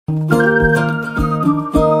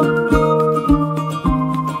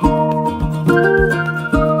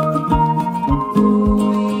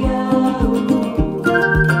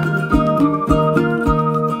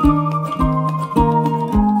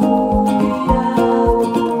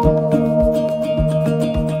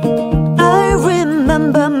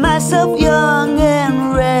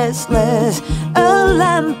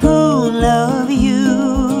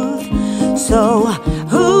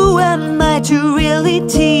really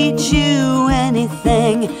teach you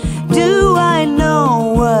anything? Do I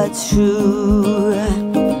know what's true,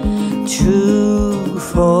 true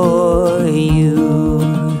for you?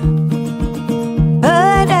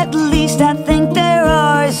 But at least I think there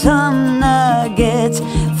are some nuggets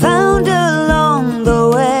found along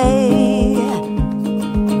the way.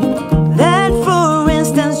 That, for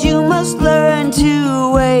instance, you must learn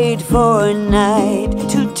to wait for night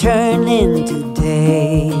to turn into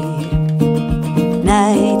day,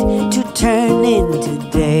 night to turn into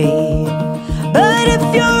day. But if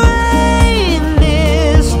your aim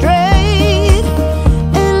is straight,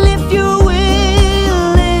 and if you're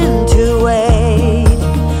willing to wait,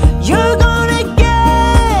 you're gonna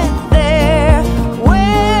get there.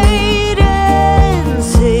 Wait and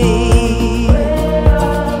see.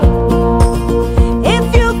 If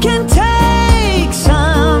you can take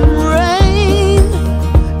some rain,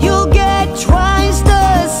 you'll get twice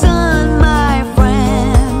the sun, my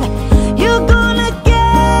friend. You're gonna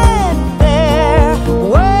get there.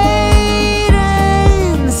 Wait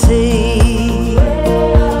and see.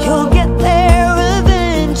 You'll get there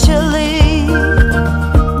eventually.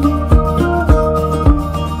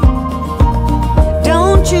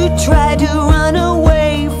 Don't you try to run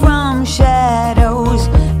away from shadows,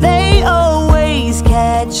 they always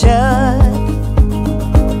catch up.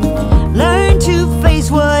 Learn to face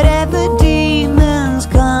whatever demons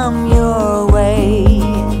come your way.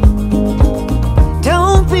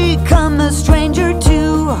 Don't become a stranger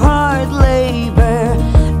to hard labor,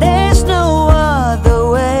 there's no other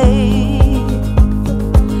way.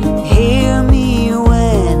 Hear me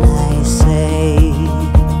when I say,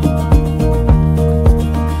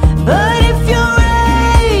 but if your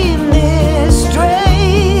aim is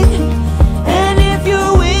straight, and if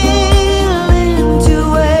you're willing to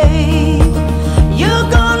wait, you're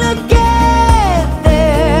gonna get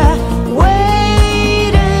there.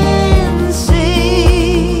 Wait and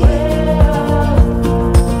see.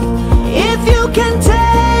 If you can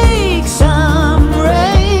take some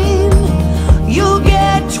rain, you'll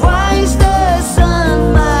get twice the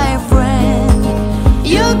sun, my friend.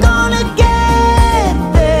 You're gonna get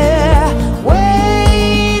there.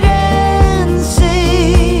 Wait and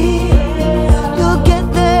see. You'll get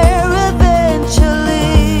there eventually.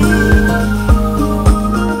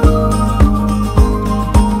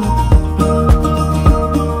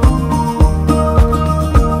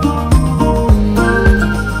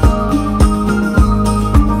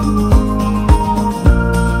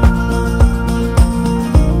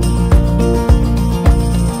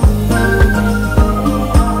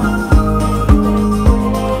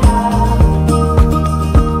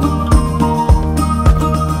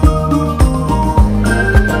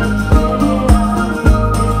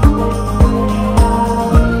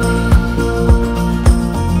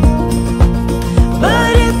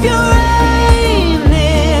 But if your aim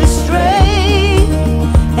is straight,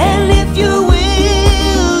 and if you're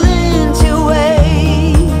willing to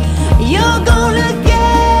wait, you're gonna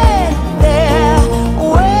get there.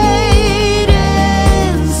 Wait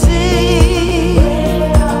and see.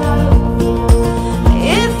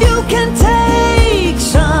 If you can take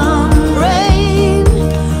some rain,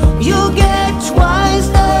 you'll get twice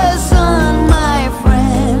the sun, my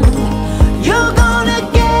friend. You're gonna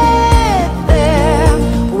get there.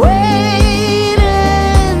 Wait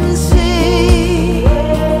and see.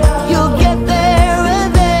 You'll get there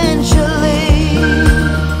eventually.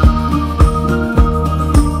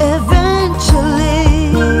 Eventually.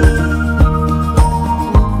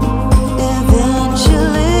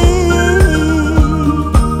 Eventually.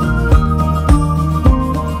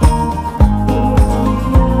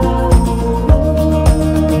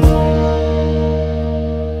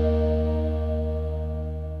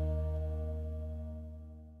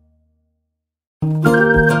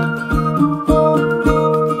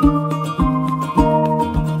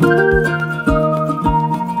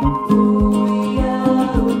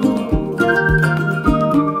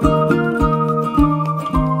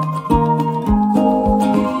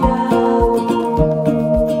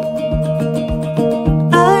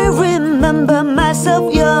 I remember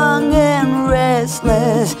myself young and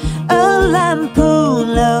restless, a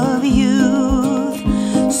lampoon of youth.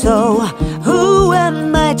 So who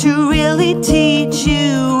am I to really teach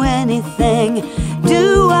you anything?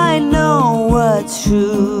 Do I know what's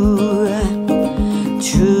true,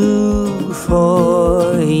 true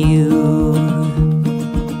for you?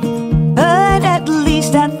 But at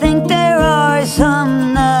least I think there are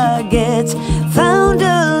some nuggets found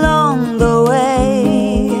along the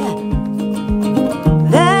way.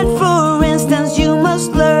 That, for instance, you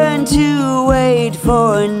must learn to wait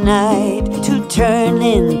for night to turn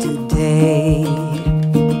into day.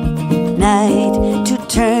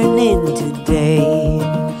 happening today.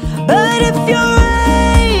 But if your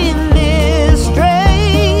aim is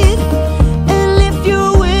straight, and if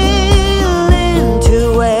you're willing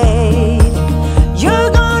to wait,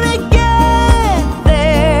 you're gonna get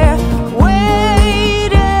there.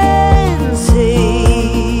 Wait and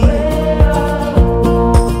see.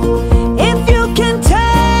 If you can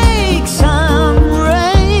take some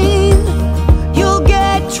rain, you'll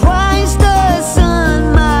get twice the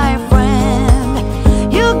sun, my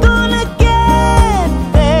friend. You're gonna get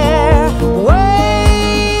there.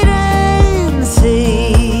 Wait and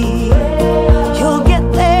see. You'll get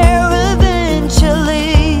there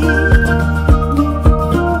eventually.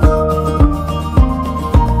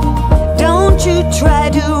 Don't you try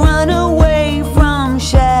to run away from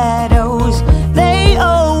shadows, they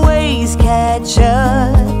always catch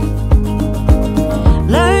up.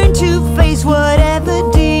 Learn to face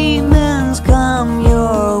whatever demons come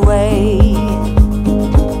your way.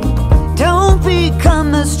 Don't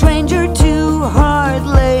become a stranger to hard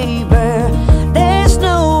labor, there's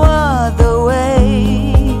no other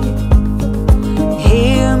way.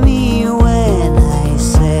 Hear me when I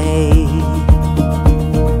say,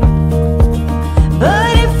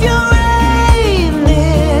 but if your aim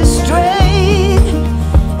is straight,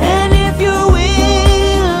 and if you're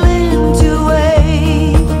willing to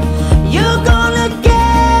wait, you're gonna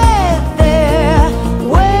get there.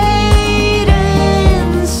 Wait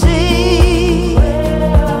and see.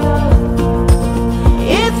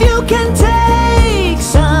 If you can take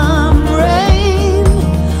some rain,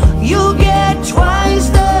 you'll get twice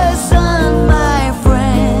the sun, my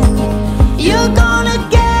friend. You're gonna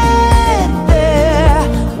get there.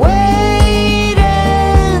 Wait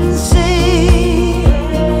and see.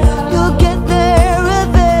 You'll get there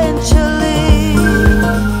eventually.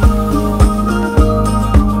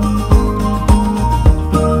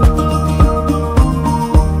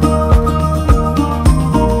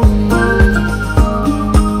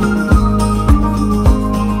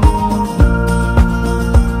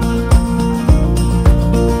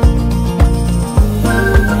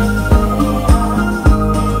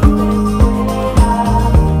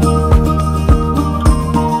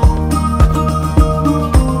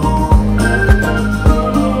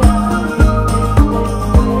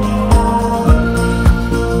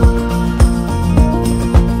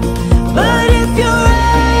 But if your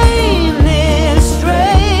aim is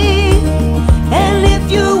straight, and if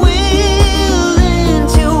you're willing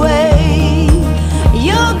to wait,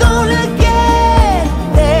 you're gonna get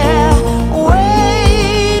there.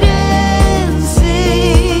 Wait and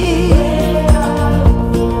see.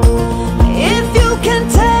 If you can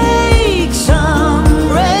take some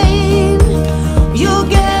rain, you'll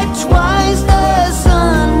get twice the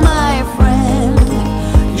sun, my friend.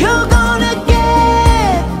 You're gonna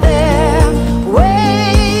get there.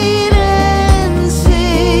 Wait and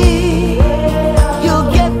see. You'll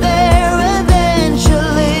get there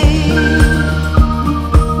eventually.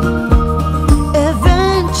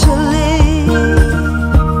 Eventually.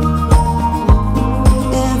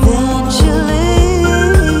 Eventually.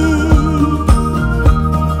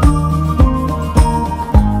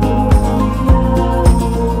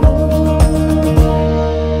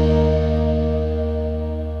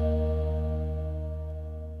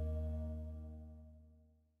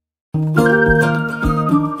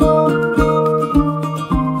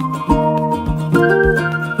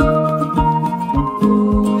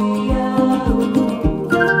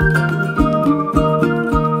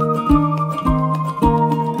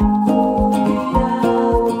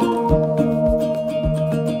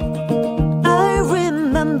 I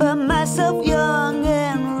remember myself young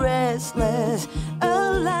and restless.